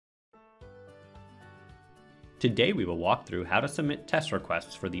Today we will walk through how to submit test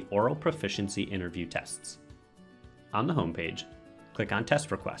requests for the Oral Proficiency Interview tests. On the home page, click on Test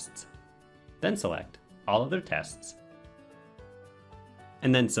Requests, then select All Other Tests,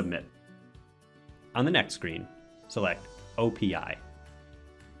 and then Submit. On the next screen, select OPI,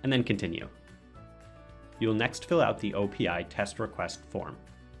 and then Continue. You will next fill out the OPI Test Request form.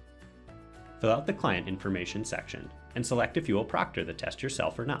 Fill out the client information section and select if you will proctor the test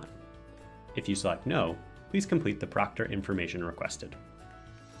yourself or not. If you select No, please complete the proctor information requested.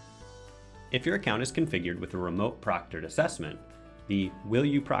 If your account is configured with a remote proctored assessment, the Will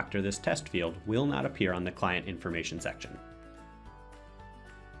you proctor this test field will not appear on the client information section.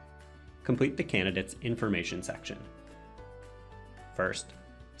 Complete the candidate's information section. First,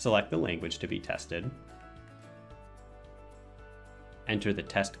 select the language to be tested. Enter the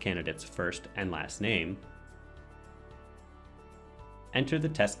test candidate's first and last name. Enter the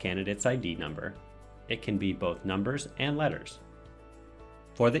test candidate's ID number. It can be both numbers and letters.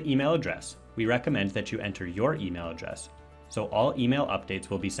 For the email address, we recommend that you enter your email address, so all email updates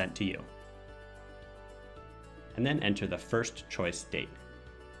will be sent to you. And then enter the first choice date.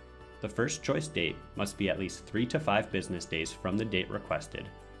 The first choice date must be at least 3 to 5 business days from the date requested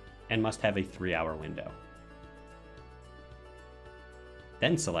and must have a 3-hour window.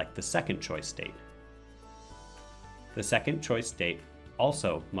 Then select the second choice date. The second choice date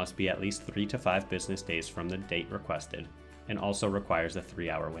also must be at least 3 to 5 business days from the date requested and also requires a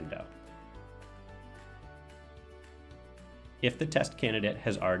 3-hour window. If the test candidate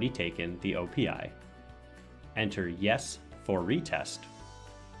has already taken the OPI, enter Yes for retest.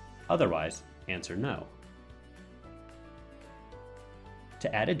 Otherwise, answer No.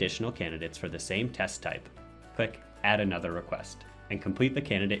 To add additional candidates for the same test type, click Add Another Request and complete the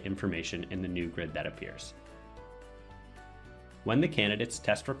candidate information in the new grid that appears. When the candidate's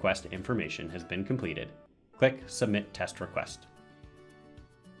test request information has been completed, click Submit Test Request.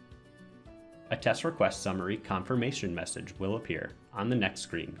 A test request summary confirmation message will appear on the next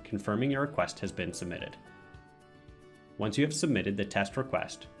screen confirming your request has been submitted. Once you have submitted the test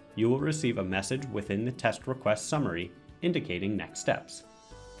request, you will receive a message within the test request summary indicating next steps.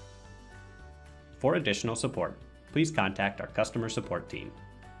 For additional support, please contact our customer support team.